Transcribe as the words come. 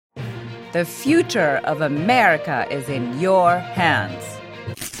The future of America is in your hands.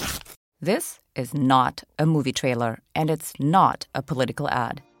 This is not a movie trailer, and it's not a political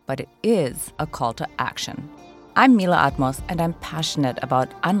ad, but it is a call to action. I'm Mila Atmos, and I'm passionate about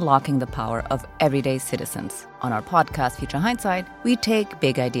unlocking the power of everyday citizens. On our podcast, Future Hindsight, we take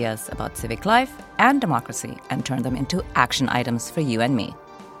big ideas about civic life and democracy and turn them into action items for you and me.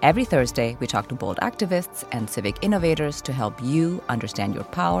 Every Thursday, we talk to bold activists and civic innovators to help you understand your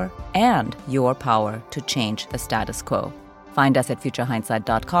power and your power to change the status quo. Find us at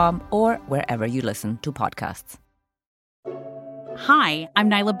futurehindsight.com or wherever you listen to podcasts. Hi,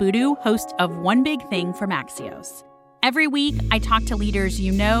 I'm Nyla Boodoo, host of One Big Thing from Axios. Every week, I talk to leaders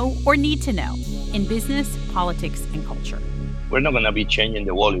you know or need to know in business, politics, and culture. We're not going to be changing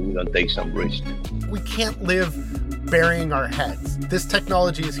the world if we don't take some risk. We can't live burying our heads. This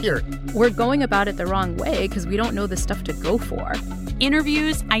technology is here. We're going about it the wrong way because we don't know the stuff to go for.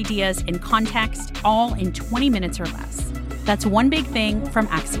 Interviews, ideas, and context, all in 20 minutes or less. That's One Big Thing from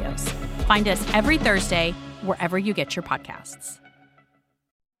Axios. Find us every Thursday, wherever you get your podcasts.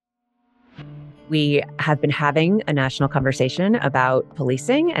 We have been having a national conversation about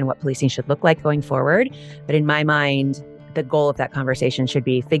policing and what policing should look like going forward. But in my mind, the goal of that conversation should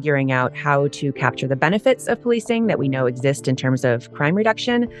be figuring out how to capture the benefits of policing that we know exist in terms of crime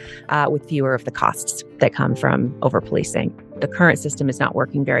reduction with fewer of the costs that come from over-policing. The current system is not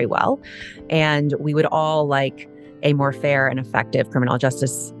working very well, and we would all like a more fair and effective criminal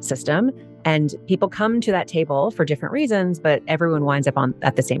justice system. And people come to that table for different reasons, but everyone winds up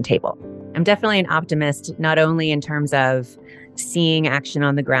at the same table. I'm definitely an optimist, not only in terms of seeing action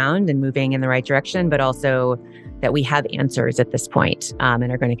on the ground and moving in the right direction, but also that we have answers at this point,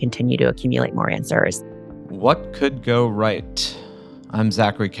 and are going to continue to accumulate more answers. What could go right? I'm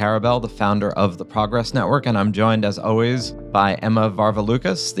Zachary Karabell, the founder of the Progress Network, and I'm joined, as always, by Emma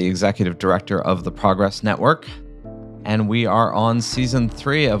Varvaloucas, the executive director of the Progress Network. And we are on season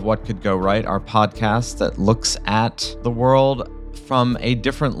 3 of What Could Go Right, our podcast that looks at the world from a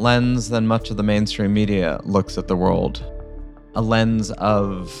different lens than much of the mainstream media looks at the world. A lens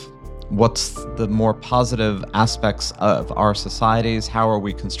of what's the more positive aspects of our societies, how are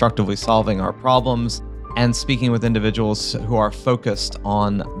we constructively solving our problems, and speaking with individuals who are focused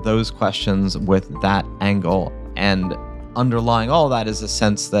on those questions with that angle. And underlying all that is a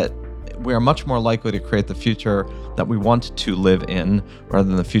sense that we are much more likely to create the future that we want to live in rather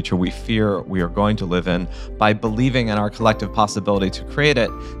than the future we fear we are going to live in by believing in our collective possibility to create it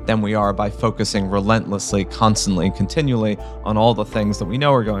than we are by focusing relentlessly, constantly, continually on all the things that we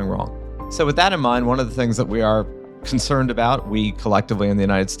know are going wrong. So with that in mind, one of the things that we are concerned about, we collectively in the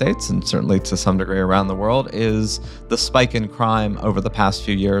United States and certainly to some degree around the world, is the spike in crime over the past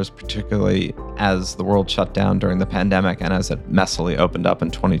few years, particularly as the world shut down during the pandemic and as it messily opened up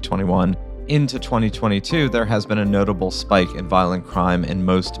in 2021. Into 2022, there has been a notable spike in violent crime in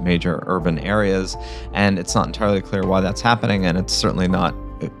most major urban areas, and it's not entirely clear why that's happening, and it's certainly not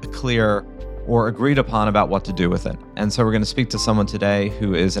clear or agreed upon about what to do with it. And so we're going to speak to someone today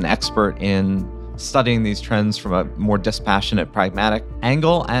who is an expert in studying these trends from a more dispassionate, pragmatic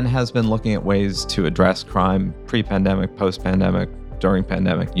angle and has been looking at ways to address crime pre-pandemic, post-pandemic, during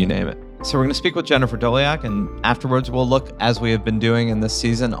pandemic, you name it. So we're going to speak with Jennifer Doleac, and afterwards we'll look, as we have been doing in this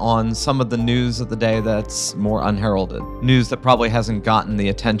season, on some of the news of the day that's more unheralded. News that probably hasn't gotten the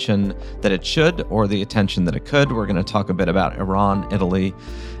attention that it should or the attention that it could. We're going to talk a bit about Iran, Italy,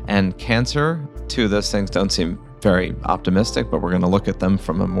 and cancer. Two of those things don't seem very optimistic, but we're going to look at them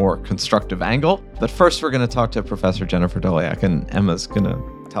from a more constructive angle. But first, we're going to talk to Professor Jennifer Doleac, and Emma's going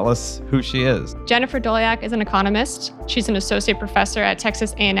to tell us who she is. Jennifer Doleac is an economist. She's an associate professor at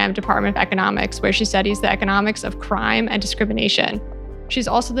Texas A&M Department of Economics, where she studies the economics of crime and discrimination. She's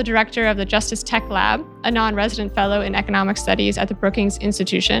also the director of the Justice Tech Lab, a non-resident fellow in economic studies at the Brookings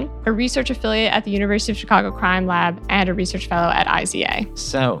Institution, a research affiliate at the University of Chicago Crime Lab, and a research fellow at IZA.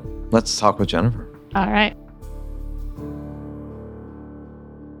 So let's talk with Jennifer. All right.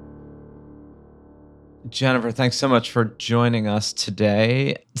 Jennifer, thanks so much for joining us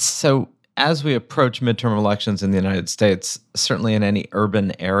today. So as we approach midterm elections in the United States, certainly in any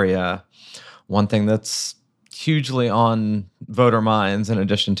urban area, one thing that's hugely on voter minds, in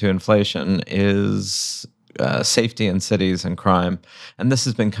addition to inflation, is safety in cities and crime. And this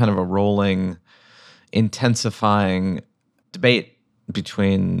has been kind of a rolling, intensifying debate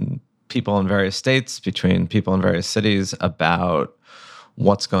between people in various states, between people in various cities about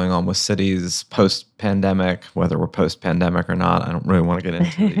what's going on with cities post-pandemic, whether we're post-pandemic or not. I don't really want to get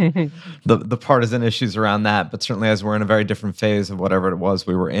into the partisan issues around that, but certainly as we're in a very different phase of whatever it was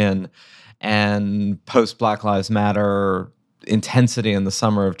we were in, and post-Black Lives Matter, intensity in the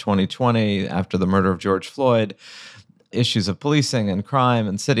summer of 2020 after the murder of George Floyd, issues of policing and crime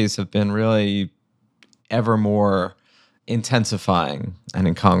in cities have been really ever more intensifying, and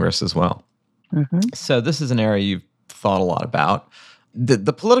in Congress as well. Mm-hmm. So this is an area you've thought a lot about.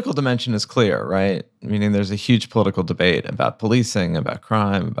 The political dimension is clear, right? Meaning there's a huge political debate about policing, about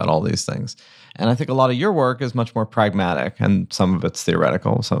crime, about all these things. And I think a lot of your work is much more pragmatic, and some of it's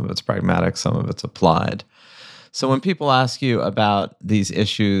theoretical, some of it's pragmatic, some of it's applied. So when people ask you about these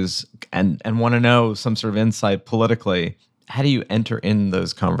issues and want to know some sort of insight politically, how do you enter in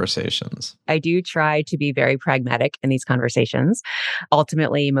those conversations? I do try to be very pragmatic in these conversations.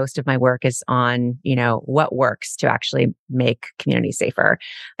 Ultimately, most of my work is on, what works to actually make communities safer.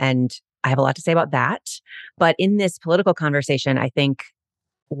 And I have a lot to say about that. But in this political conversation, I think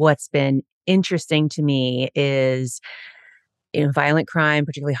what's been interesting to me is violent crime,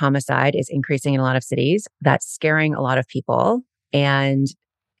 particularly homicide, is increasing in a lot of cities. That's scaring a lot of people. And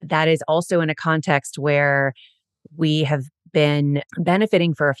that is also in a context where we have been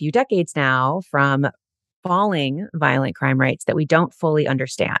benefiting for a few decades now from falling violent crime rates that we don't fully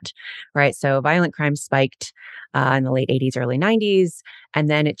understand, right? So violent crime spiked in the late 80s, early 90s, and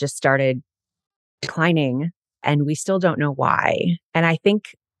then it just started declining, and we still don't know why. And I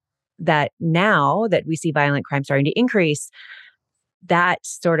think that now that we see violent crime starting to increase, that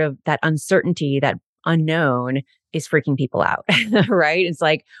uncertainty, that unknown is freaking people out, right? It's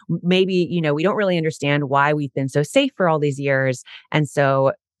like, maybe, we don't really understand why we've been so safe for all these years. And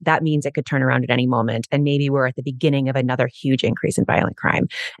so that means it could turn around at any moment. And maybe we're at the beginning of another huge increase in violent crime.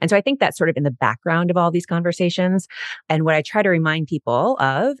 And so I think that's sort of in the background of all these conversations. And what I try to remind people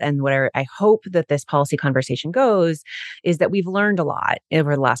of, and where I hope that this policy conversation goes, is that we've learned a lot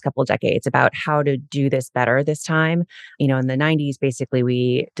over the last couple of decades about how to do this better this time. In the 90s, basically,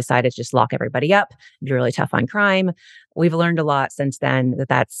 we decided to just lock everybody up, be really tough on crime. We've learned a lot since then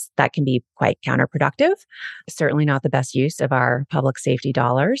that can be quite counterproductive, certainly not the best use of our public safety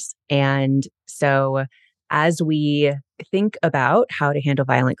dollars. And so as we think about how to handle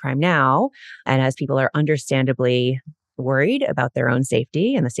violent crime now, and as people are understandably worried about their own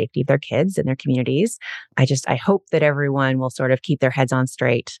safety and the safety of their kids and their communities, I hope that everyone will sort of keep their heads on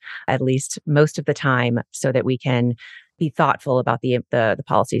straight, at least most of the time, so that we can be thoughtful about the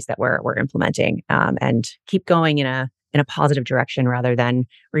policies that we're implementing, and keep going in a positive direction rather than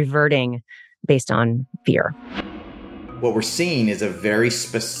reverting based on fear. What we're seeing is a very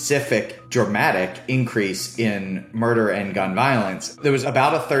specific, dramatic increase in murder and gun violence. There was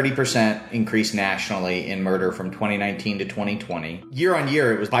about a 30% increase nationally in murder from 2019 to 2020. Year on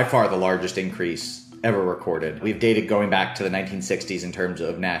year, it was by far the largest increase ever recorded. We have data going back to the 1960s in terms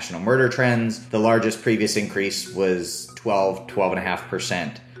of national murder trends. The largest previous increase was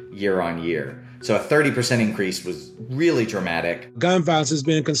 12.5% year on year. So a 30% increase was really dramatic. Gun violence has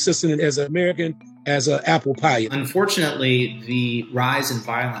been consistent as an American as an apple pie. Unfortunately, the rise in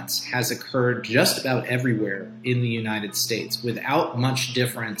violence has occurred just about everywhere in the United States without much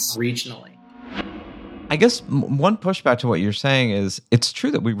difference regionally. I guess one pushback to what you're saying is it's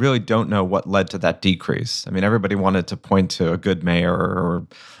true that we really don't know what led to that decrease. I mean, everybody wanted to point to a good mayor,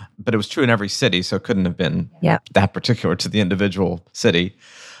 but it was true in every city, so it couldn't have been that particular to the individual city.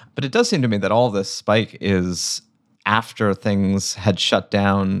 But it does seem to me that all this spike is after things had shut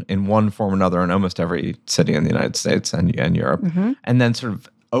down in one form or another in almost every city in the United States and Europe, and then sort of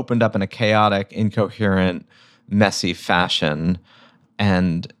opened up in a chaotic, incoherent, messy fashion.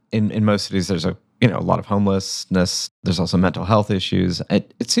 And in most cities, there's a lot of homelessness. There's also mental health issues.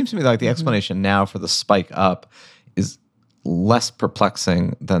 It seems to me like the explanation now for the spike up is less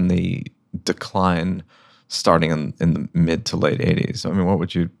perplexing than the decline starting in the mid to late 80s. I mean, what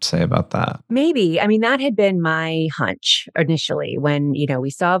would you say about that? Maybe. I mean, that had been my hunch initially when, we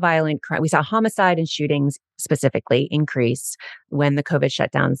saw violent crime, we saw homicide and shootings specifically increase when the COVID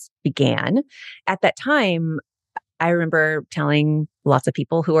shutdowns began. At that time, I remember telling lots of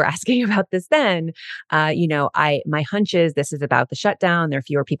people who were asking about this then, my hunch is this is about the shutdown. There are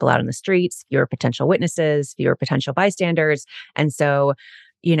fewer people out on the streets, fewer potential witnesses, fewer potential bystanders. And so,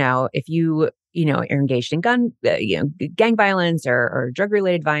 if you're engaged in gang violence or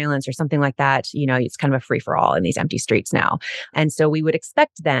drug-related violence or something like that, it's kind of a free-for-all in these empty streets now. And so we would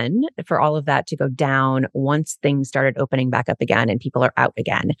expect then for all of that to go down once things started opening back up again and people are out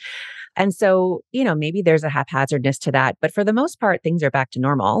again. And so, maybe there's a haphazardness to that, but for the most part, things are back to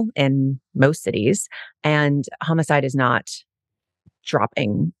normal in most cities, and homicide is not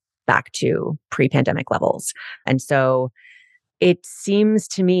dropping back to pre-pandemic levels. And so it seems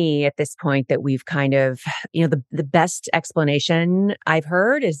to me at this point that we've kind of, the best explanation I've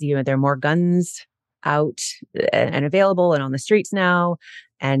heard is, there are more guns out and available and on the streets now.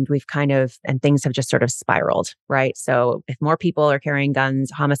 And things have just sort of spiraled, right? So if more people are carrying guns,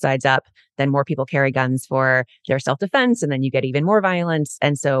 homicides up, then more people carry guns for their self-defense, and then you get even more violence.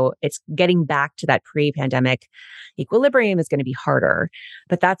 And so it's getting back to that pre-pandemic equilibrium is going to be harder.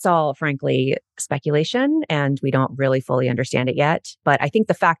 But that's all, frankly, speculation, and we don't really fully understand it yet. But I think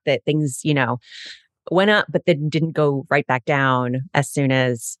the fact that things, went up, but then didn't go right back down as soon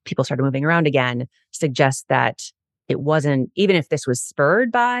as people started moving around again suggests that it wasn't, even if this was spurred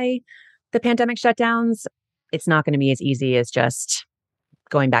by the pandemic shutdowns, it's not going to be as easy as just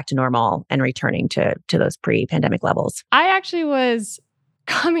going back to normal and returning to those pre-pandemic levels. I actually was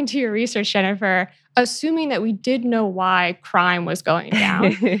coming to your research, Jennifer, assuming that we did know why crime was going down.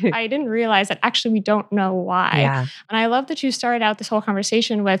 I didn't realize that actually we don't know why. Yeah. And I love that you started out this whole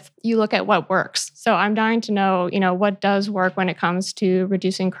conversation with, you look at what works. So I'm dying to know, what does work when it comes to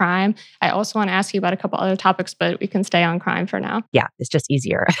reducing crime. I also want to ask you about a couple other topics, but we can stay on crime for now. Yeah, it's just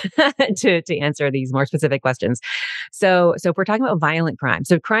easier to answer these more specific questions. So if we're talking about violent crime,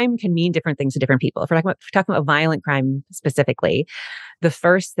 so crime can mean different things to different people. If we're talking about violent crime specifically, the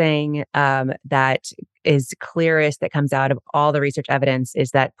first thing that is clearest that comes out of all the research evidence is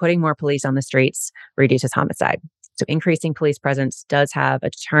that putting more police on the streets reduces homicide. So increasing police presence does have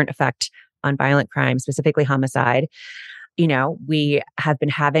a deterrent effect on violent crime, specifically homicide. We have been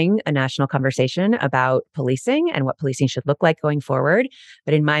having a national conversation about policing and what policing should look like going forward.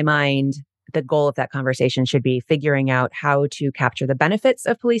 But in my mind, the goal of that conversation should be figuring out how to capture the benefits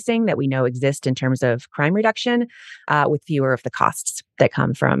of policing that we know exist in terms of crime reduction, with fewer of the costs that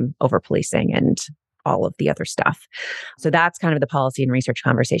come from over-policing and all of the other stuff. So that's kind of the policy and research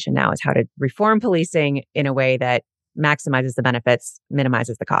conversation now, is how to reform policing in a way that maximizes the benefits,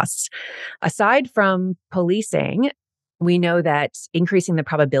 minimizes the costs. Aside from policing, we know that increasing the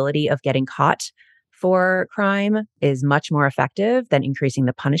probability of getting caught for crime is much more effective than increasing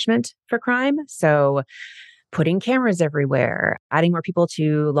the punishment for crime. So putting cameras everywhere, adding more people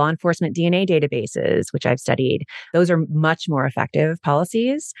to law enforcement DNA databases, which I've studied, those are much more effective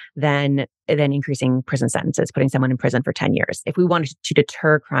policies than increasing prison sentences, putting someone in prison for 10 years, if we wanted to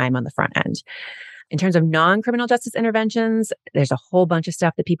deter crime on the front end. In terms of non-criminal justice interventions, there's a whole bunch of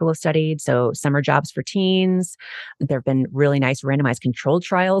stuff that people have studied. So summer jobs for teens. There have been really nice randomized controlled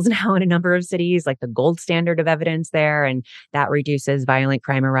trials now in a number of cities, like the gold standard of evidence there. And that reduces violent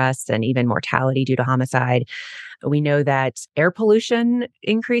crime arrests and even mortality due to homicide. We know that air pollution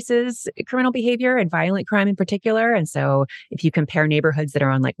increases criminal behavior and violent crime in particular. And so if you compare neighborhoods that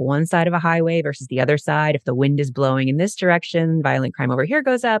are on like one side of a highway versus the other side, if the wind is blowing in this direction, violent crime over here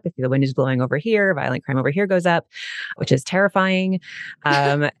goes up. If the wind is blowing over here, violent crime over here goes up, which is terrifying.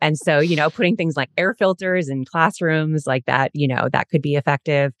 And so, putting things like air filters in classrooms like that, that could be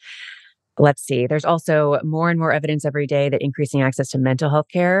effective. Let's see. There's also more and more evidence every day that increasing access to mental health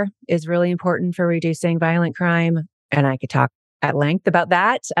care is really important for reducing violent crime. And I could talk at length about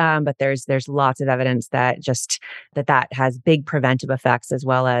that. But there's lots of evidence that that has big preventive effects, as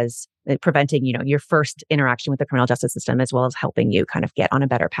well as preventing, your first interaction with the criminal justice system, as well as helping you kind of get on a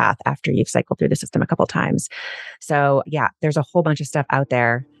better path after you've cycled through the system a couple times. So yeah, there's a whole bunch of stuff out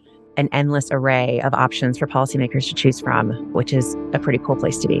there, an endless array of options for policymakers to choose from, which is a pretty cool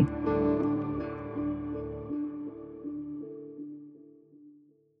place to be.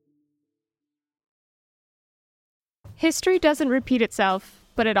 History doesn't repeat itself,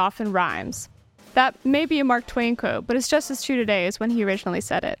 but it often rhymes. That may be a Mark Twain quote, but it's just as true today as when he originally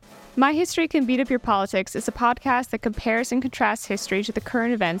said it. My History Can Beat Up Your Politics is a podcast that compares and contrasts history to the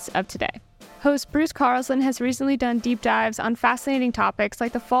current events of today. Host Bruce Carlson has recently done deep dives on fascinating topics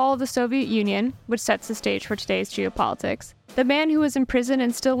like the fall of the Soviet Union, which sets the stage for today's geopolitics, the man who was in prison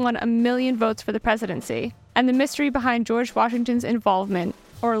and still won 1 million votes for the presidency, and the mystery behind George Washington's involvement,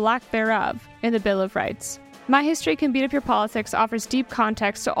 or lack thereof, in the Bill of Rights. My History Can Beat Up Your Politics offers deep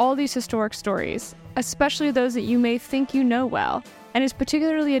context to all these historic stories, especially those that you may think you know well, and is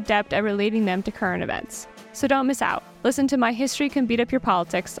particularly adept at relating them to current events. So don't miss out. Listen to My History Can Beat Up Your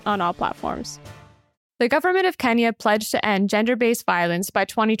Politics on all platforms. The government of Kenya pledged to end gender-based violence by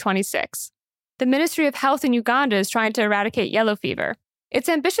 2026. The Ministry of Health in Uganda is trying to eradicate yellow fever. It's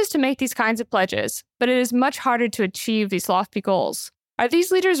ambitious to make these kinds of pledges, but it is much harder to achieve these lofty goals. Are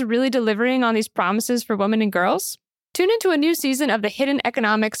these leaders really delivering on these promises for women and girls? Tune into a new season of The Hidden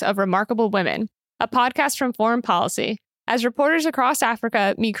Economics of Remarkable Women, a podcast from Foreign Policy, as reporters across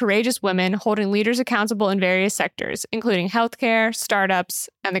Africa meet courageous women holding leaders accountable in various sectors, including healthcare, startups,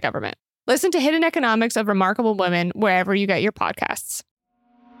 and the government. Listen to Hidden Economics of Remarkable Women wherever you get your podcasts.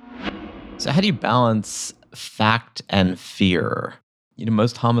 So how do you balance fact and fear?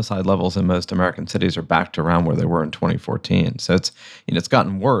 most homicide levels in most American cities are back to around where they were in 2014. So it's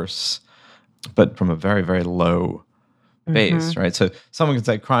gotten worse, but from a very, very low base, right? So someone could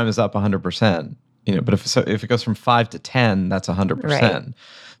say crime is up 100%, but if it goes from 5 to 10, that's 100%. Right.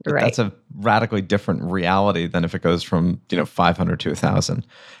 But that's a radically different reality than if it goes from 500 to 1,000.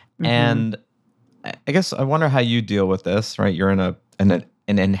 And I guess I wonder how you deal with this, right? You're in an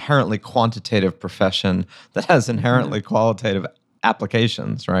inherently quantitative profession that has inherently qualitative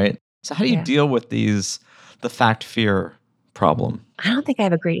applications, right? So how do you deal with the fact-fear problem? I don't think I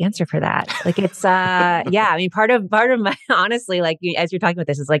have a great answer for that. Like it's, I mean, part of my, honestly, like as you're talking about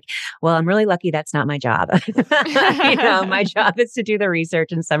this, is like, well, I'm really lucky that's not my job. My job is to do the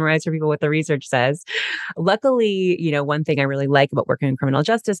research and summarize for people what the research says. Luckily, one thing I really like about working in criminal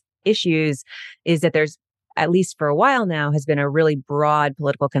justice issues is that there's, at least for a while now, has been a really broad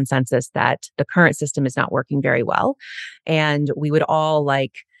political consensus that the current system is not working very well. And we would all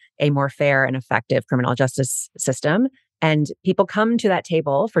like a more fair and effective criminal justice system. And people come to that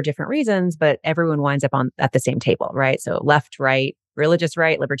table for different reasons, but everyone winds up at the same table, right? So left, right, religious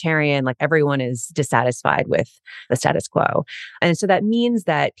right, libertarian, like everyone is dissatisfied with the status quo. And so that means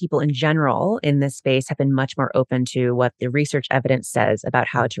that people in general in this space have been much more open to what the research evidence says about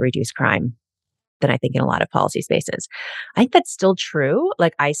how to reduce crime than I think in a lot of policy spaces. I think that's still true.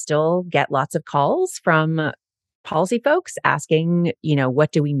 Like I still get lots of calls from policy folks asking,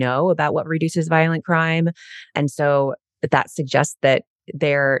 what do we know about what reduces violent crime? And so that suggests that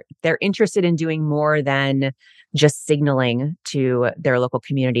they're interested in doing more than just signaling to their local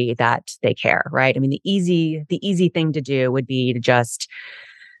community that they care, right? I mean, the easy thing to do would be to just,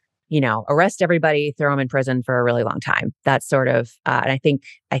 arrest everybody, throw them in prison for a really long time. That's sort of, and I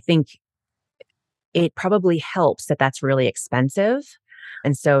think it probably helps that that's really expensive.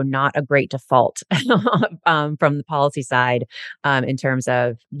 And so not a great default from the policy side in terms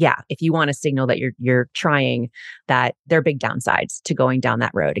of, if you want to signal that you're trying, that there are big downsides to going down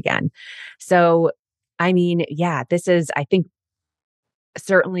that road again. So, I mean, this is, I think,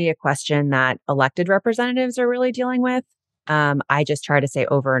 certainly a question that elected representatives are really dealing with. I just try to say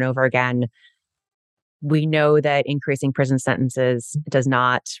over and over again, we know that increasing prison sentences does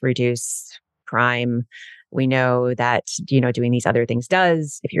not reduce crime. We know that, doing these other things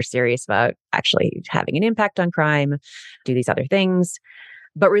does. If you're serious about actually having an impact on crime, do these other things.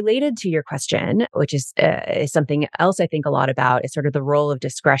 But related to your question, which is something else I think a lot about, is sort of the role of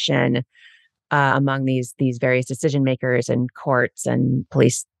discretion among these various decision makers and courts and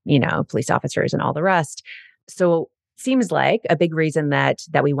police officers and all the rest. So seems like a big reason that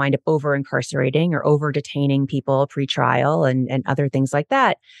we wind up over incarcerating or over detaining people pre-trial and other things like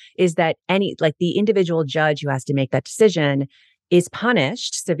that is that the individual judge who has to make that decision is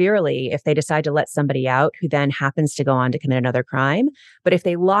punished severely if they decide to let somebody out who then happens to go on to commit another crime. But if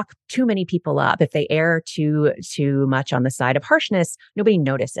they lock too many people up, if they err too much on the side of harshness, nobody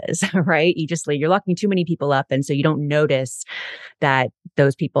notices, right? You're locking too many people up. And so you don't notice that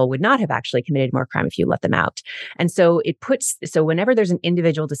those people would not have actually committed more crime if you let them out. And so whenever there's an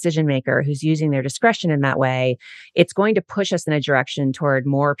individual decision maker who's using their discretion in that way, it's going to push us in a direction toward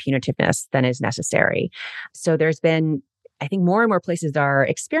more punitiveness than is necessary. So there's been, I think, more and more places are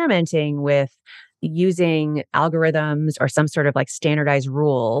experimenting with using algorithms or some sort of like standardized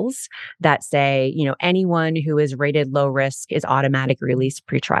rules that say, anyone who is rated low risk is automatic release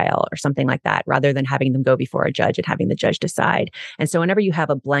pretrial or something like that, rather than having them go before a judge and having the judge decide. And so whenever you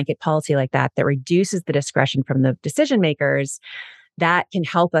have a blanket policy like that reduces the discretion from the decision makers, that can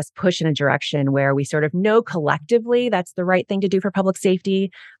help us push in a direction where we sort of know collectively that's the right thing to do for public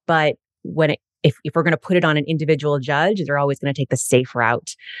safety. But if we're going to put it on an individual judge, they're always going to take the safe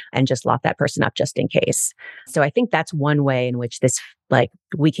route and just lock that person up just in case. So I think that's one way in which this,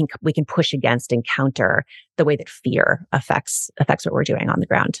 we can push against and counter the way that fear affects what we're doing on the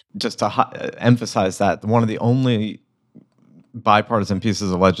ground. Just to emphasize that, one of the only bipartisan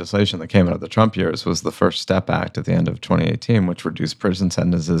pieces of legislation that came out of the Trump years was the First Step Act at the end of 2018, which reduced prison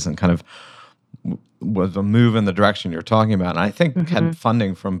sentences and kind of was a move in the direction you're talking about. And I think had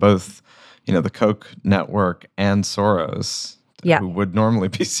funding from both the Koch network and Soros, who would normally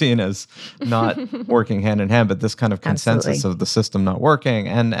be seen as not working hand in hand, but this kind of consensus of the system not working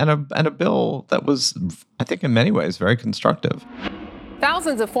and a bill that was, I think, in many ways very constructive.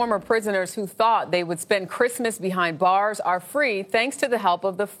 Thousands of former prisoners who thought they would spend Christmas behind bars are free thanks to the help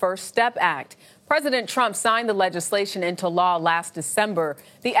of the First Step Act. President Trump signed the legislation into law last December.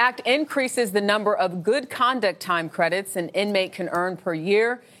 The act increases the number of good conduct time credits an inmate can earn per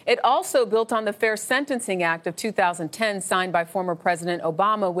year. It also built on the Fair Sentencing Act of 2010, signed by former President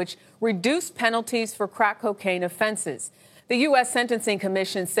Obama, which reduced penalties for crack cocaine offenses. The U.S. Sentencing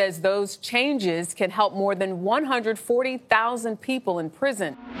Commission says those changes can help more than 140,000 people in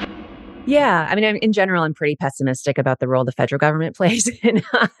prison. Yeah. I mean, in general, I'm pretty pessimistic about the role the federal government plays in,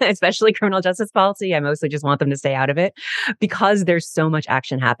 especially criminal justice policy. I mostly just want them to stay out of it because there's so much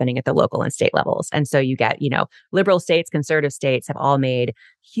action happening at the local and state levels. And so you get, liberal states, conservative states have all made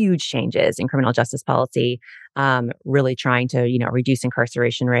huge changes in criminal justice policy, really trying to, reduce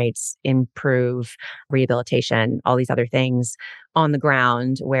incarceration rates, improve rehabilitation, all these other things on the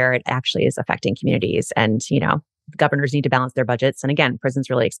ground where it actually is affecting communities. And, governors need to balance their budgets. And again, prison's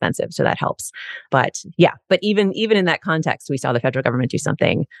really expensive, so that helps. But even in that context, we saw the federal government do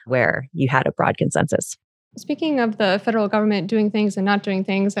something where you had a broad consensus. Speaking of the federal government doing things and not doing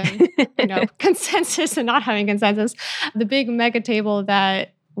things and, consensus and not having consensus, the big mega table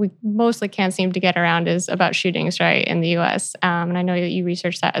that we mostly can't seem to get around is about shootings, right, in the U.S. And I know that you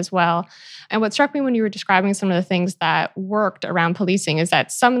researched that as well. And what struck me when you were describing some of the things that worked around policing is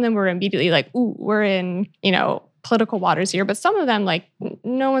that some of them were immediately like, ooh, we're in, political waters here. But some of them, like,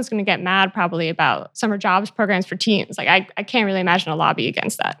 no one's going to get mad probably about summer jobs programs for teens. Like, I can't really imagine a lobby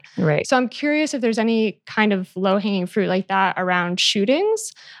against that. Right. So I'm curious if there's any kind of low-hanging fruit like that around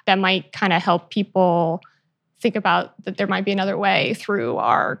shootings that might kind of help people think about that there might be another way through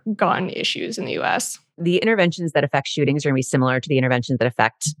our gun issues in the U.S. The interventions that affect shootings are going to be similar to the interventions that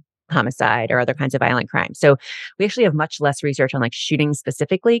affect homicide or other kinds of violent crime. So we actually have much less research on shootings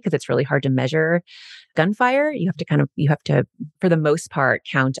specifically because it's really hard to measure gunfire. You have to, for the most part,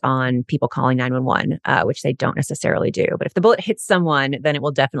 count on people calling 911, which they don't necessarily do. But if the bullet hits someone, then it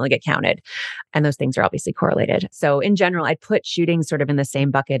will definitely get counted. And those things are obviously correlated. So in general, I'd put shootings sort of in the same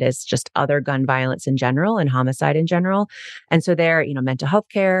bucket as just other gun violence in general and homicide in general. And so there, mental health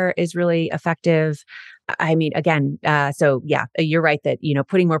care is really effective. I mean, again, you're right that,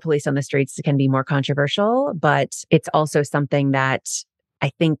 putting more police on the streets can be more controversial, but it's also something that I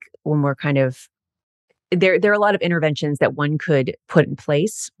think when we're there are a lot of interventions that one could put in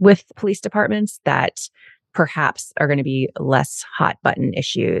place with police departments that perhaps are going to be less hot button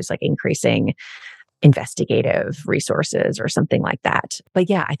issues, like increasing investigative resources or something like that. But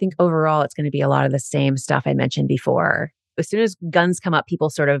yeah, I think overall it's going to be a lot of the same stuff I mentioned before. As soon as guns come up, people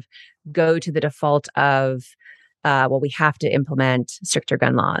sort of go to the default of, we have to implement stricter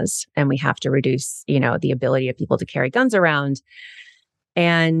gun laws and we have to reduce, the ability of people to carry guns around.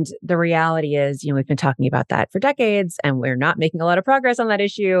 And the reality is, we've been talking about that for decades and we're not making a lot of progress on that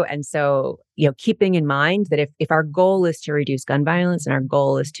issue. And so, keeping in mind that if our goal is to reduce gun violence and our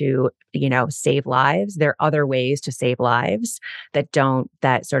goal is to, save lives, there are other ways to save lives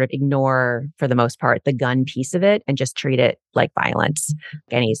that sort of ignore, for the most part, the gun piece of it and just treat it like violence,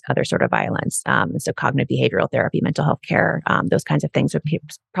 any other sort of violence. So cognitive behavioral therapy, mental health care, those kinds of things would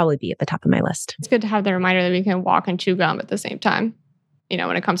probably be at the top of my list. It's good to have the reminder that we can walk and chew gum at the same time,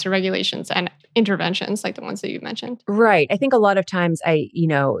 when it comes to regulations and interventions like the ones that you mentioned. Right. I think a lot of times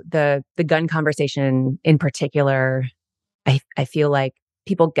the gun conversation in particular, I feel like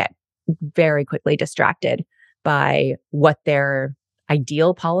people get very quickly distracted by what their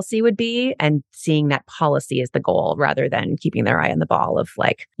ideal policy would be and seeing that policy as the goal rather than keeping their eye on the ball of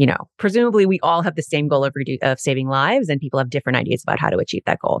presumably we all have the same goal of saving lives and people have different ideas about how to achieve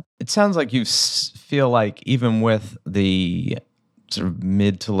that goal. It sounds like you feel like even with the sort of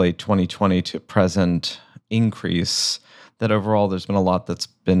mid to late 2020 to present increase, that overall there's been a lot that's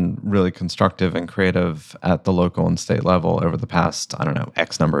been really constructive and creative at the local and state level over the past,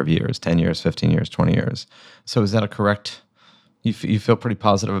 X number of years, 10 years, 15 years, 20 years. So is that a correct, you feel pretty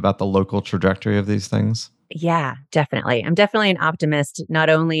positive about the local trajectory of these things? Yeah, definitely. I'm definitely an optimist, not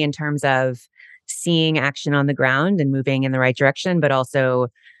only in terms of seeing action on the ground and moving in the right direction, but also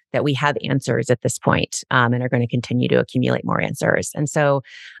that we have answers at this point, and are going to continue to accumulate more answers. And so,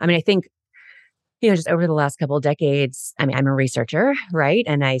 I think, just over the last couple of decades, I'm a researcher, right?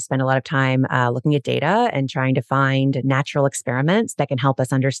 And I spend a lot of time looking at data and trying to find natural experiments that can help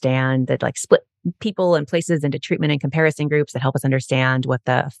us understand that, split people and places into treatment and comparison groups that help us understand what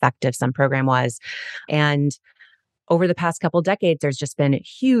the effect of some program was. And over the past couple of decades, there's just been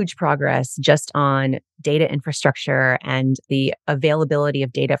huge progress just on data infrastructure and the availability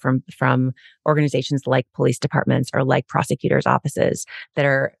of data from organizations like police departments or like prosecutors' offices that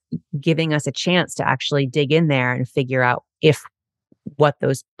are giving us a chance to actually dig in there and figure out if what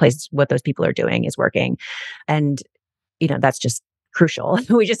those people are doing is working. And, that's just crucial.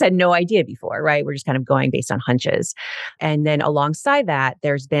 We just had no idea before, right? We're just kind of going based on hunches. And then alongside that,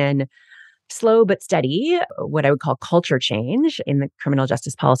 there's been slow but steady, what I would call culture change in the criminal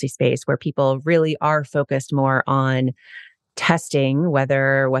justice policy space, where people really are focused more on testing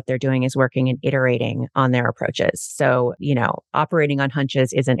whether what they're doing is working and iterating on their approaches. So, operating on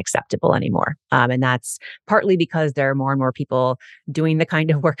hunches isn't acceptable anymore. And that's partly because there are more and more people doing the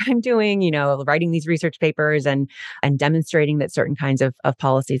kind of work I'm doing, writing these research papers and demonstrating that certain kinds of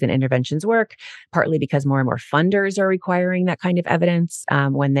policies and interventions work, partly because more and more funders are requiring that kind of evidence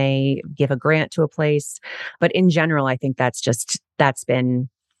when they give a grant to a place. But in general, I think that's been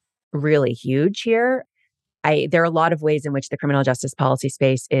really huge here. There are a lot of ways in which the criminal justice policy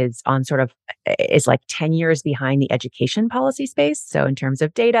space is like 10 years behind the education policy space. So in terms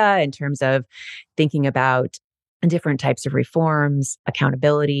of data, in terms of thinking about different types of reforms,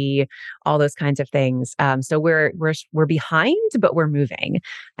 accountability, all those kinds of things. So we're behind, but we're moving,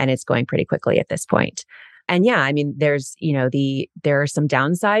 and it's going pretty quickly at this point. And yeah, I mean, there are some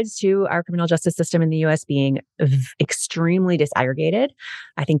downsides to our criminal justice system in the US being extremely disaggregated.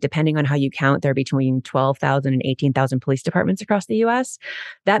 I think depending on how you count, there are between 12,000 and 18,000 police departments across the US.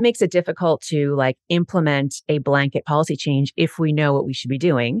 That makes it difficult to implement a blanket policy change if we know what we should be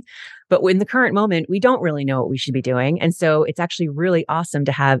doing. But in the current moment, we don't really know what we should be doing. And so it's actually really awesome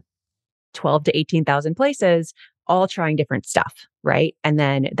to have 12 to 18,000 places all trying different stuff, right? And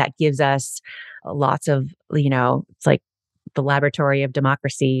then that gives us lots of, it's like the laboratory of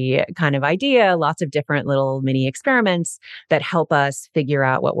democracy kind of idea, lots of different little mini experiments that help us figure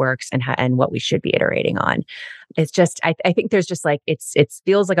out what works and what we should be iterating on. It's just, I think there's just it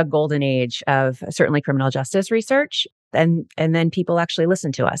feels like a golden age of certainly criminal justice research. And then people actually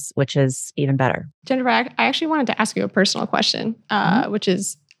listen to us, which is even better. Jennifer, I actually wanted to ask you a personal question, which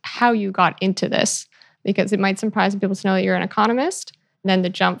is how you got into this, because it might surprise people to know that you're an economist. Then the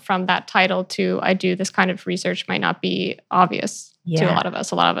jump from that title to I do this kind of research might not be obvious to a lot of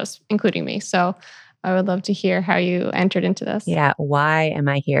us, including me. So I would love to hear how you entered into this. Yeah. Why am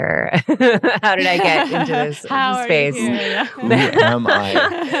I here? How did I get into this space? Who am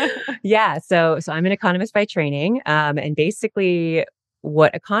I? Yeah. So I'm an economist by training. And basically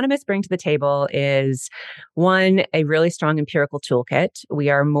what economists bring to the table is, one, a really strong empirical toolkit. We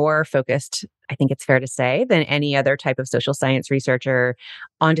are more focused, I think it's fair to say, than any other type of social science researcher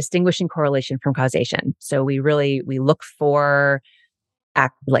on distinguishing correlation from causation. So we look for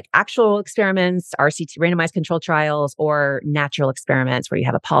actual experiments, RCT, randomized controlled trials, or natural experiments where you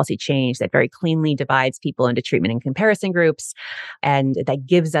have a policy change that very cleanly divides people into treatment and comparison groups. And that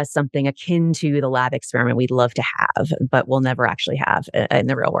gives us something akin to the lab experiment we'd love to have, but we'll never actually have in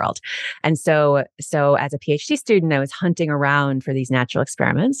the real world. And so as a PhD student, I was hunting around for these natural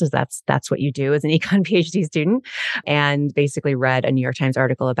experiments, because that's what you do as an econ PhD student, and basically read a New York Times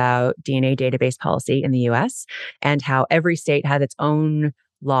article about DNA database policy in the US and how every state has its own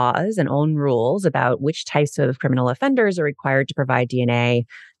laws and own rules about which types of criminal offenders are required to provide DNA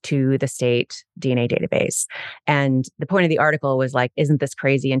to the state DNA database. And the point of the article was isn't this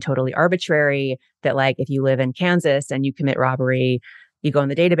crazy and totally arbitrary that if you live in Kansas and you commit robbery, you go in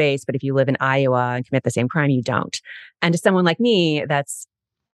the database, but if you live in Iowa and commit the same crime, you don't. And to someone like me, that's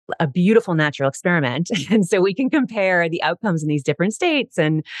a beautiful natural experiment. And so we can compare the outcomes in these different states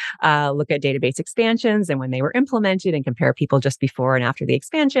and look at database expansions and when they were implemented and compare people just before and after the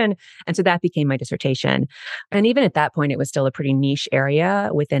expansion. And so that became my dissertation. And even at that point, it was still a pretty niche area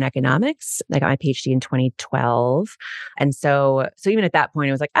within economics. I got my PhD in 2012. And so even at that point,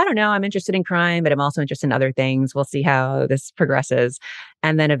 it was I don't know, I'm interested in crime, but I'm also interested in other things. We'll see how this progresses.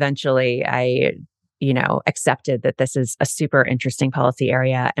 And then eventually I accepted that this is a super interesting policy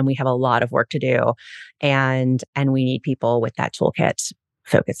area and we have a lot of work to do. And we need people with that toolkit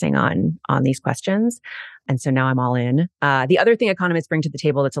focusing on these questions. And so now I'm all in. The other thing economists bring to the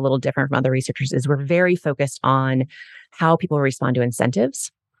table that's a little different from other researchers is we're very focused on how people respond to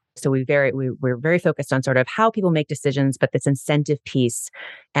incentives. So we're very focused on sort of how people make decisions, but this incentive piece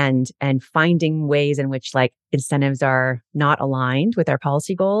and finding ways in which incentives are not aligned with our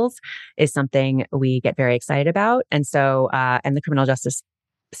policy goals is something we get very excited about. And so, and the criminal justice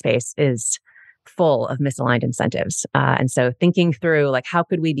space is full of misaligned incentives. And so thinking through how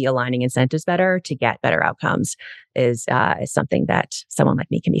could we be aligning incentives better to get better outcomes is something that someone like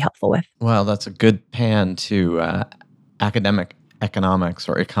me can be helpful with. Well, that's a good pan to academic economics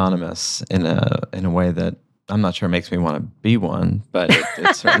or economists in a way that I'm not sure makes me want to be one, but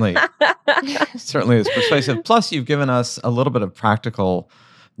it certainly is persuasive. Plus, you've given us a little bit of practical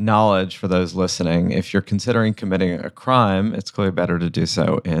knowledge for those listening. If you're considering committing a crime, it's clearly better to do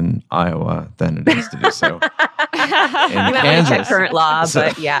so in Iowa than it is to do so in Kansas. Check current law,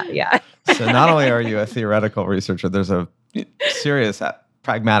 but yeah. So not only are you a theoretical researcher, there's a serious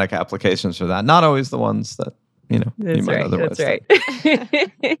pragmatic applications for that. Not always the ones that you might otherwise think.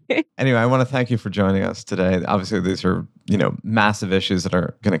 Anyway, I want to thank you for joining us today. Obviously, these are, massive issues that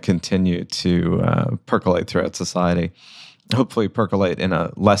are going to continue to percolate throughout society. Hopefully percolate in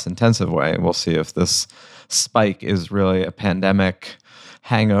a less intensive way. We'll see if this spike is really a pandemic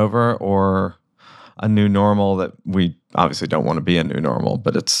hangover or a new normal that we obviously don't want to be a new normal,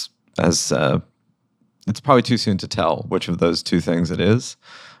 but it's probably too soon to tell which of those two things it is.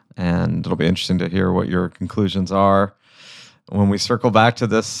 And it'll be interesting to hear what your conclusions are when we circle back to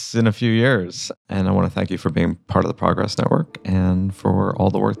this in a few years. And I want to thank you for being part of the Progress Network and for all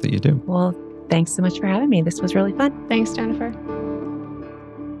the work that you do. Well, thanks so much for having me. This was really fun. Thanks, Jennifer.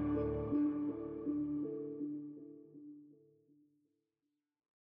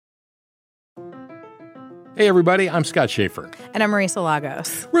 Hey everybody, I'm Scott Schaefer. And I'm Marisa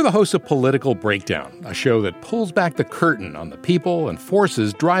Lagos. We're the hosts of Political Breakdown, a show that pulls back the curtain on the people and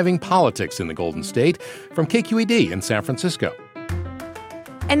forces driving politics in the Golden State from KQED in San Francisco.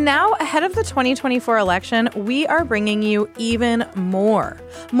 And now, ahead of the 2024 election, we are bringing you even more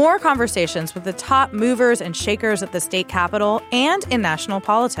conversations with the top movers and shakers at the state capitol and in national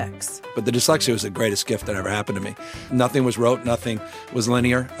politics. But the dyslexia was the greatest gift that ever happened to me. Nothing was rote, nothing was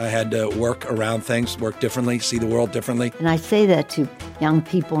linear. I had to work around things, work differently, see the world differently. And I say that to young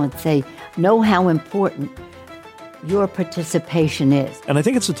people and say, know how important your participation is. And I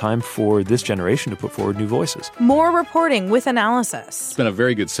think it's a time for this generation to put forward new voices. More reporting with analysis. It's been a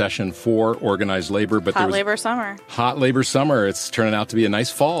very good session for organized labor. But Hot labor summer. Hot labor summer. It's turning out to be a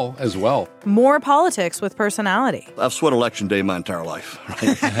nice fall as well. More politics with personality. I've sweat election day my entire life.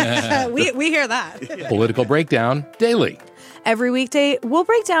 we hear that. Political Breakdown daily. Every weekday, we'll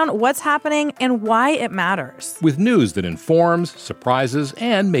break down what's happening and why it matters. With news that informs, surprises,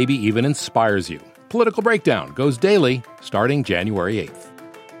 and maybe even inspires you. Political Breakdown goes daily starting January 8th.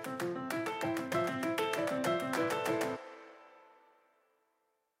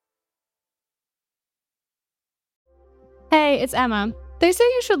 Hey, it's Emma. They say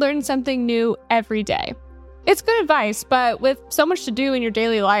you should learn something new every day. It's good advice, but with so much to do in your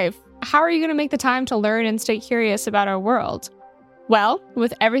daily life, how are you going to make the time to learn and stay curious about our world? Well,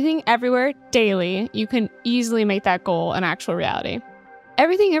 with Everything Everywhere Daily, you can easily make that goal an actual reality.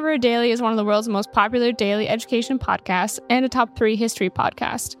 Everything Everywhere Daily is one of the world's most popular daily education podcasts and a top 3 history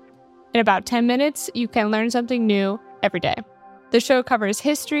podcast. In about 10 minutes, you can learn something new every day. The show covers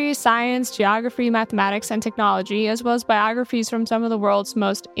history, science, geography, mathematics, and technology, as well as biographies from some of the world's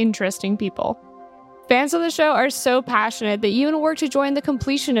most interesting people. Fans of the show are so passionate that even work to join the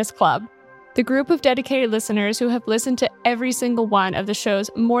Completionist Club, the group of dedicated listeners who have listened to every single one of the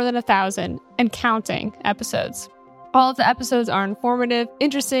show's more than 1,000 and counting episodes. All of the episodes are informative,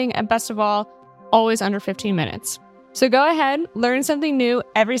 interesting, and best of all, always under 15 minutes. So go ahead, learn something new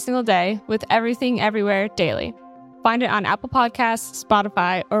every single day with Everything Everywhere Daily. Find it on Apple Podcasts,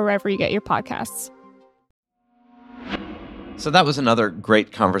 Spotify, or wherever you get your podcasts. So that was another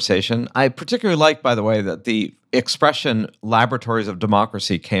great conversation. I particularly like, by the way, that the expression Laboratories of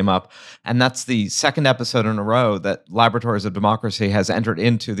Democracy came up, and that's the second episode in a row that Laboratories of Democracy has entered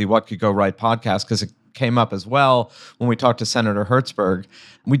into the What Could Go Right podcast, because it came up as well when we talked to Senator Hertzberg.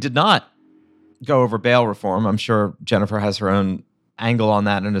 We did not go over bail reform. I'm sure Jennifer has her own angle on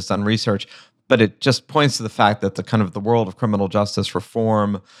that and has done research, but it just points to the fact that the kind of the world of criminal justice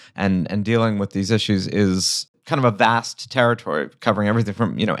reform and dealing with these issues is kind of a vast territory, covering everything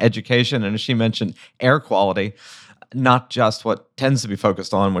from, education, and as she mentioned, air quality, not just what tends to be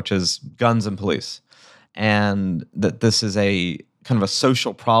focused on, which is guns and police. And that this is a kind of a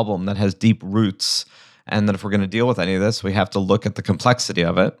social problem that has deep roots, and that if we're going to deal with any of this, we have to look at the complexity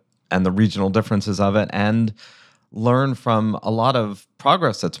of it and the regional differences of it and learn from a lot of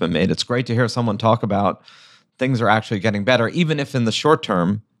progress that's been made. It's great to hear someone talk about things are actually getting better, even if in the short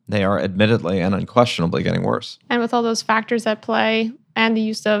term, they are admittedly and unquestionably getting worse. And with all those factors at play and the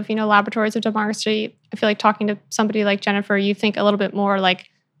use of, laboratories of democracy, I feel like talking to somebody like Jennifer, you think a little bit more like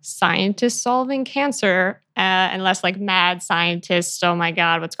scientists solving cancer and less like mad scientists. Oh my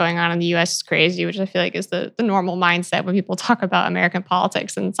God, what's going on in the U.S. is crazy, which I feel like is the normal mindset when people talk about American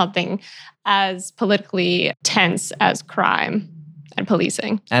politics and something as politically tense as crime and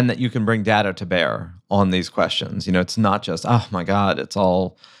policing. And that you can bring data to bear on these questions. It's not just, oh my God, it's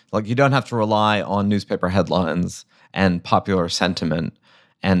all like you don't have to rely on newspaper headlines and popular sentiment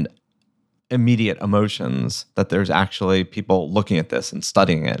and immediate emotions, that there's actually people looking at this and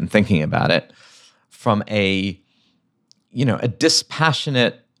studying it and thinking about it from a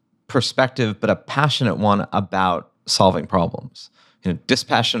dispassionate perspective, but a passionate one about solving problems.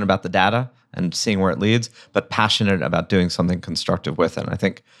 Dispassionate about the data and seeing where it leads, but passionate about doing something constructive with it. And I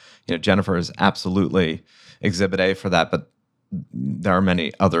think, Jennifer is absolutely Exhibit A for that, but there are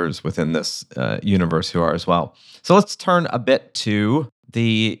many others within this universe who are as well. So let's turn a bit to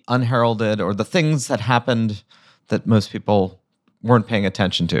the unheralded, or the things that happened that most people weren't paying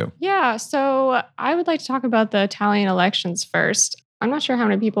attention to. Yeah, so I would like to talk about the Italian elections first. I'm not sure how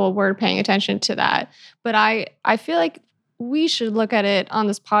many people were paying attention to that, but I feel like we should look at it on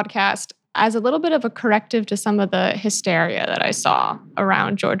this podcast as a little bit of a corrective to some of the hysteria that I saw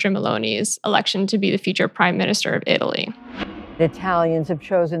around Giorgia Meloni's election to be the future prime minister of Italy. Italians have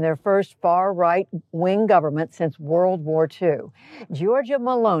chosen their first far-right-wing government since World War II. Giorgia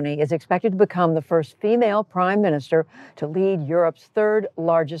Meloni is expected to become the first female prime minister to lead Europe's third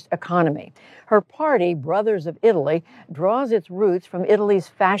largest economy. Her party, Brothers of Italy, draws its roots from Italy's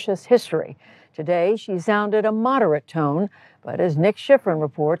fascist history. Today, she sounded a moderate tone, but as Nick Schifrin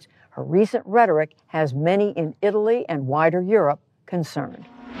reports, her recent rhetoric has many in Italy and wider Europe concerned.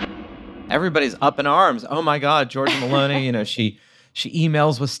 Everybody's up in arms. Oh my God, Giorgia Meloni, she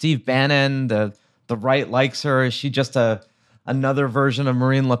emails with Steve Bannon. The right likes her. Is she just another version of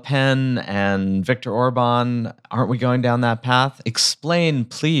Marine Le Pen and Viktor Orban? Aren't we going down that path? Explain,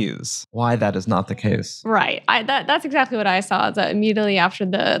 please, why that is not the case. Right. That's exactly what I saw. That immediately after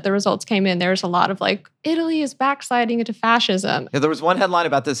the results came in, there was a lot of Italy is backsliding into fascism. Yeah, there was one headline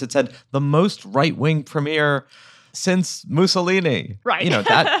about this. It said, the most right-wing premier since Mussolini. Right.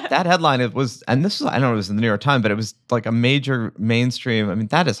 That headline, it was, and this was, I don't know, it was in the New York Times, but it was like a major mainstream. I mean,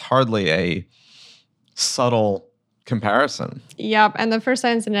 that is hardly a subtle comparison. Yep. And the first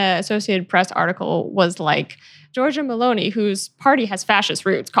sentence in an Associated Press article was Giorgia Meloni, whose party has fascist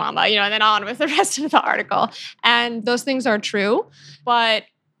roots, comma, and then on with the rest of the article. And those things are true. But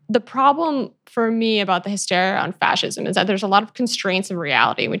the problem for me about the hysteria on fascism is that there's a lot of constraints of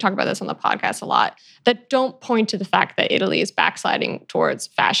reality, and we talk about this on the podcast a lot, that don't point to the fact that Italy is backsliding towards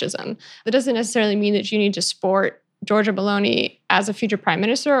fascism. That doesn't necessarily mean that you need to support Giorgia Meloni as a future prime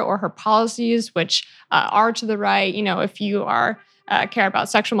minister or her policies, which are to the right. If you are care about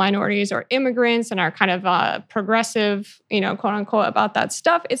sexual minorities or immigrants and are kind of progressive, quote unquote, about that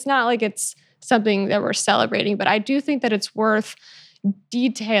stuff, it's not like it's something that we're celebrating. But I do think that it's worth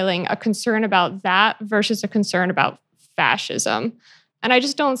detailing a concern about that versus a concern about fascism. And I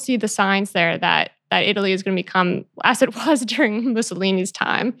just don't see the signs there that Italy is going to become as it was during Mussolini's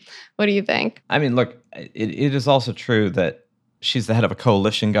time. What do you think? I mean, look, it is also true that she's the head of a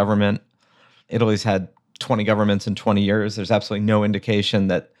coalition government. Italy's had 20 governments in 20 years. There's absolutely no indication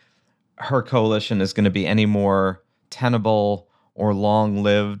that her coalition is going to be any more tenable or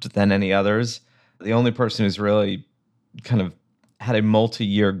long-lived than any others. The only person who's really kind of had a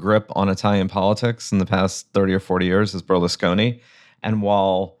multi-year grip on Italian politics in the past 30 or 40 years is Berlusconi. And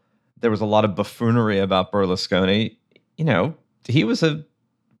while there was a lot of buffoonery about Berlusconi, he was a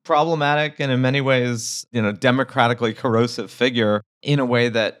problematic and in many ways, democratically corrosive figure in a way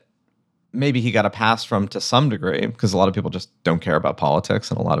that maybe he got a pass from to some degree, because a lot of people just don't care about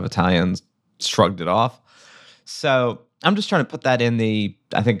politics and a lot of Italians shrugged it off. So I'm just trying to put that in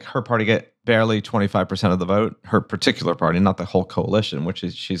I think her party get barely 25% of the vote, her particular party, not the whole coalition, which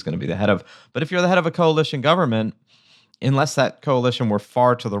she's going to be the head of. But if you're the head of a coalition government, unless that coalition were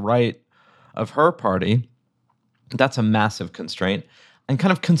far to the right of her party, that's a massive constraint. And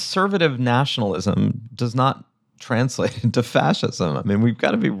kind of conservative nationalism does not translate into fascism. I mean, we've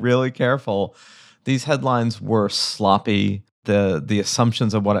got to be really careful. These headlines were sloppy. The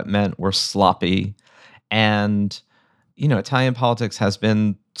assumptions of what it meant were sloppy. And, Italian politics has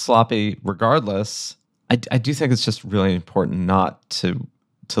been sloppy regardless. I do think it's just really important not to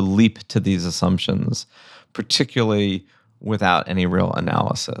leap to these assumptions, particularly without any real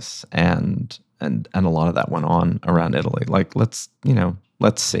analysis. And a lot of that went on around Italy. Let's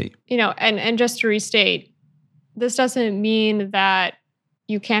see. And just to restate, this doesn't mean that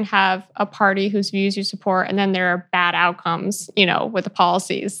you can't have a party whose views you support and then there are bad outcomes, with the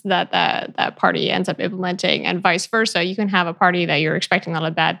policies that that party ends up implementing, and vice versa. You can have a party that you're expecting a lot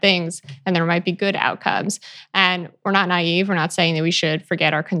of bad things and there might be good outcomes. And we're not naive. We're not saying that we should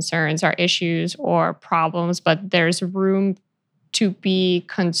forget our concerns, our issues, or problems, but there's room to be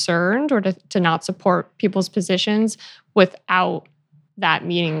concerned or to not support people's positions without that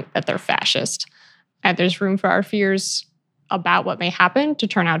meaning that they're fascist. And there's room for our fears about what may happen to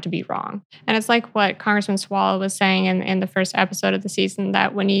turn out to be wrong. And it's like what Congressman Swallow was saying in the first episode of the season,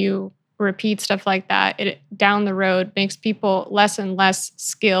 that when you repeat stuff like that, it down the road makes people less and less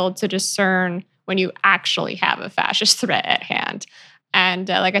skilled to discern when you actually have a fascist threat at hand. And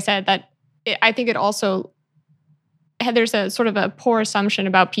like I said, I think it also, there's a sort of a poor assumption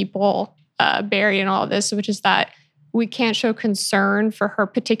about people buried in all of this, which is that we can't show concern for her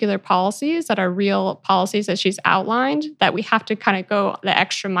particular policies that are real policies that she's outlined, that we have to kind of go the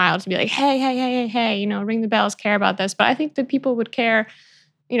extra mile to be like, hey, ring the bells, care about this. But I think that people would care,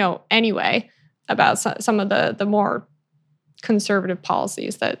 anyway, about some of the more conservative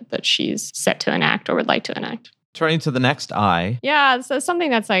policies that she's set to enact or would like to enact. Turning to the next I. Yeah, so something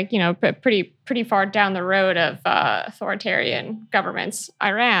that's pretty far down the road of authoritarian governments,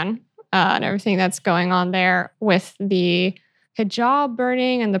 Iran, and everything that's going on there with the hijab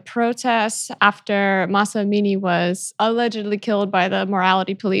burning and the protests after Mahsa Amini was allegedly killed by the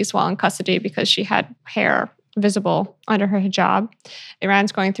morality police while in custody because she had hair visible under her hijab.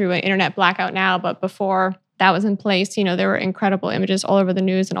 Iran's going through an internet blackout now, but before that was in place, there were incredible images all over the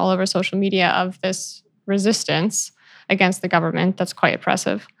news and all over social media of this resistance against the government. That's quite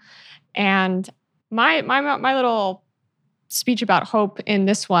oppressive. And my little speech about hope in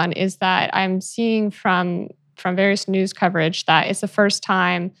this one is that I'm seeing from various news coverage that it's the first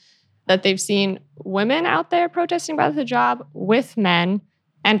time that they've seen women out there protesting about the hijab with men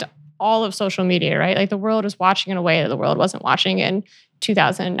and all of social media, right? Like the world is watching in a way that the world wasn't watching in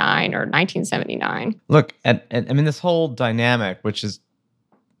 2009 or 1979. Look, this whole dynamic, which is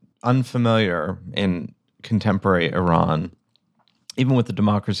unfamiliar in contemporary Iran, even with the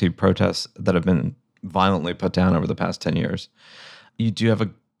democracy protests that have been violently put down over the past 10 years, you do have a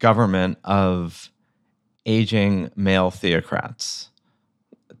government of aging male theocrats.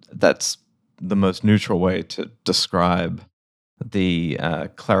 That's the most neutral way to describe the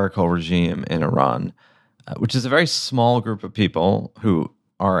clerical regime in Iran, which is a very small group of people who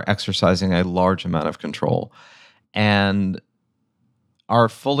are exercising a large amount of control and are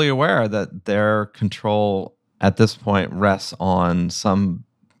fully aware that their control at this point rests on some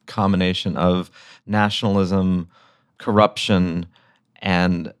combination of nationalism, corruption,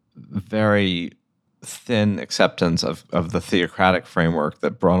 and very thin acceptance of the theocratic framework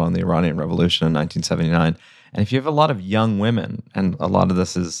that brought on the Iranian Revolution in 1979. And if you have a lot of young women, and a lot of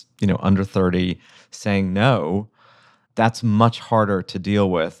this is, under 30, saying no, that's much harder to deal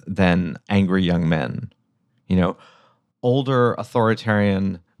with than angry young men. Older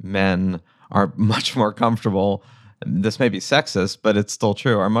authoritarian men are much more comfortable, this may be sexist, but it's still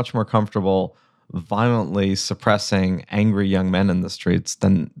true, are much more comfortable violently suppressing angry young men in the streets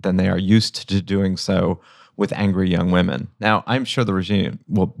than they are used to doing so with angry young women. Now, I'm sure the regime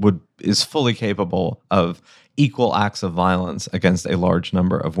is fully capable of equal acts of violence against a large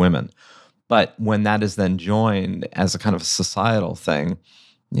number of women. But when that is then joined as a kind of a societal thing,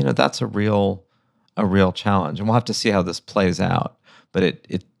 that's a real challenge. And we'll have to see how this plays out. But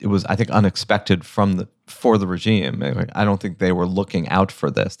it was, I think, unexpected for the regime. I don't think they were looking out for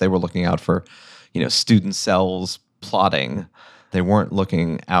this. They were looking out for, student cells plotting. They weren't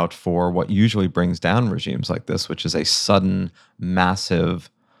looking out for what usually brings down regimes like this, which is a sudden, massive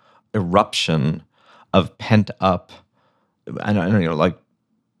eruption of pent up,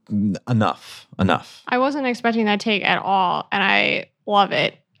 enough. I wasn't expecting that take at all. And I love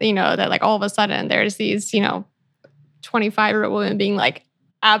it, that all of a sudden there's these, 25-year-old women being like,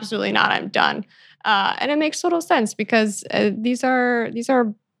 absolutely not, I'm done. And it makes total sense because these are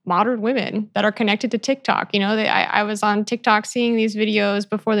modern women that are connected to TikTok. I was on TikTok seeing these videos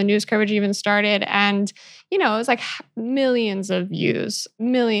before the news coverage even started. And, it was like millions of views,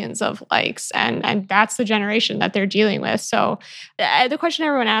 millions of likes. And that's the generation that they're dealing with. So the question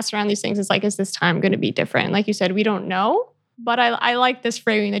everyone asks around these things is like, is this time going to be different? Like you said, we don't know. But I like this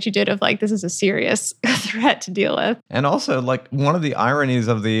framing that you did of this is a serious threat to deal with. And also, one of the ironies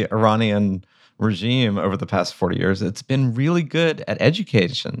of the Iranian regime over the past 40 years, it's been really good at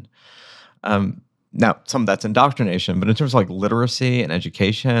education. Now, some of that's indoctrination, but in terms of literacy and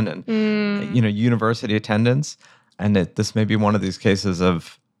education and, university attendance, and this may be one of these cases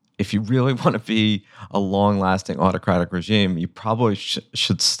of, if you really want to be a long-lasting autocratic regime, you probably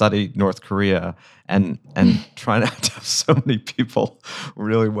should study North Korea and try not to have so many people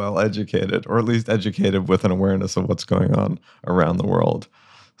really well educated, or at least educated with an awareness of what's going on around the world.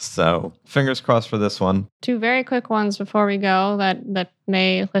 So fingers crossed for this one. Two very quick ones before we go that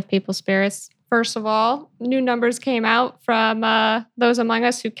may lift people's spirits. First of all, new numbers came out from those among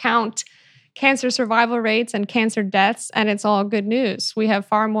us who count cancer survival rates and cancer deaths, and it's all good news. We have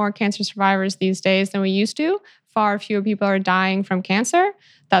far more cancer survivors these days than we used to. Far fewer people are dying from cancer.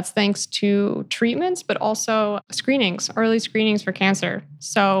 That's thanks to treatments, but also early screenings for cancer.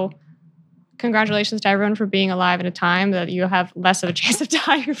 So congratulations to everyone for being alive at a time that you have less of a chance of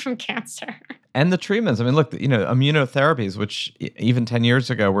dying from cancer. And the treatments. Look, immunotherapies, which even 10 years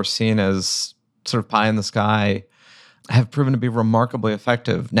ago were seen as sort of pie in the sky, have proven to be remarkably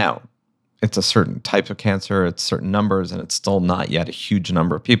effective. Now, it's a certain type of cancer, it's certain numbers, and it's still not yet a huge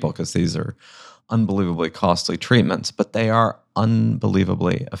number of people because these are unbelievably costly treatments, but they are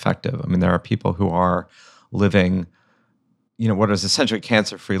unbelievably effective. I mean, there are people who are living, what is essentially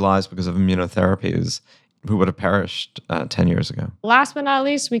cancer-free lives because of immunotherapies who would have perished 10 years ago. Last but not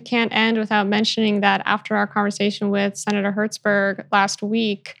least, we can't end without mentioning that after our conversation with Senator Hertzberg last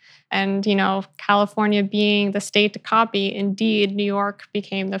week, and, California being the state to copy, indeed, New York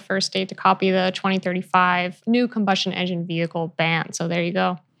became the first state to copy the 2035 new combustion engine vehicle ban. So there you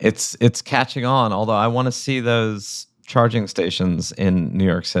go. It's catching on, although I want to see those charging stations in New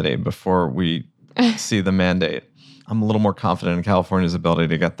York City before we see the mandate. I'm a little more confident in California's ability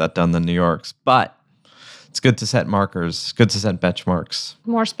to get that done than New York's, but it's good to set markers, good to set benchmarks.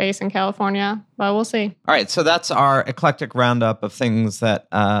 More space in California, but we'll see. All right, so that's our eclectic roundup of things that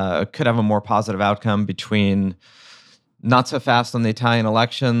could have a more positive outcome between not so fast on the Italian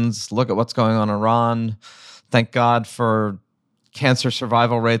elections, look at what's going on in Iran, thank God for cancer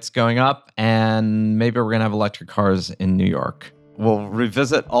survival rates going up, and maybe we're going to have electric cars in New York. We'll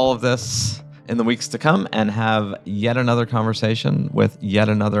revisit all of this in the weeks to come and have yet another conversation with yet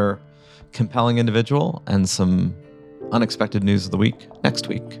another compelling individual and some unexpected news of the week next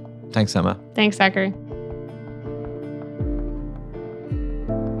week. Thanks, Emma. Thanks, Zachary.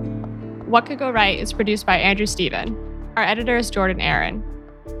 What Could Go Right is produced by Andrew Steven. Our editor is Jordan Aaron.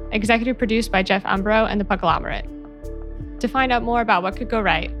 Executive produced by Jeff Umbro and The Puckalomerate. To find out more about What Could Go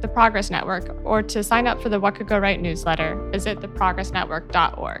Right, the Progress Network, or to sign up for the What Could Go Right newsletter, visit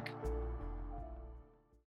theprogressnetwork.org.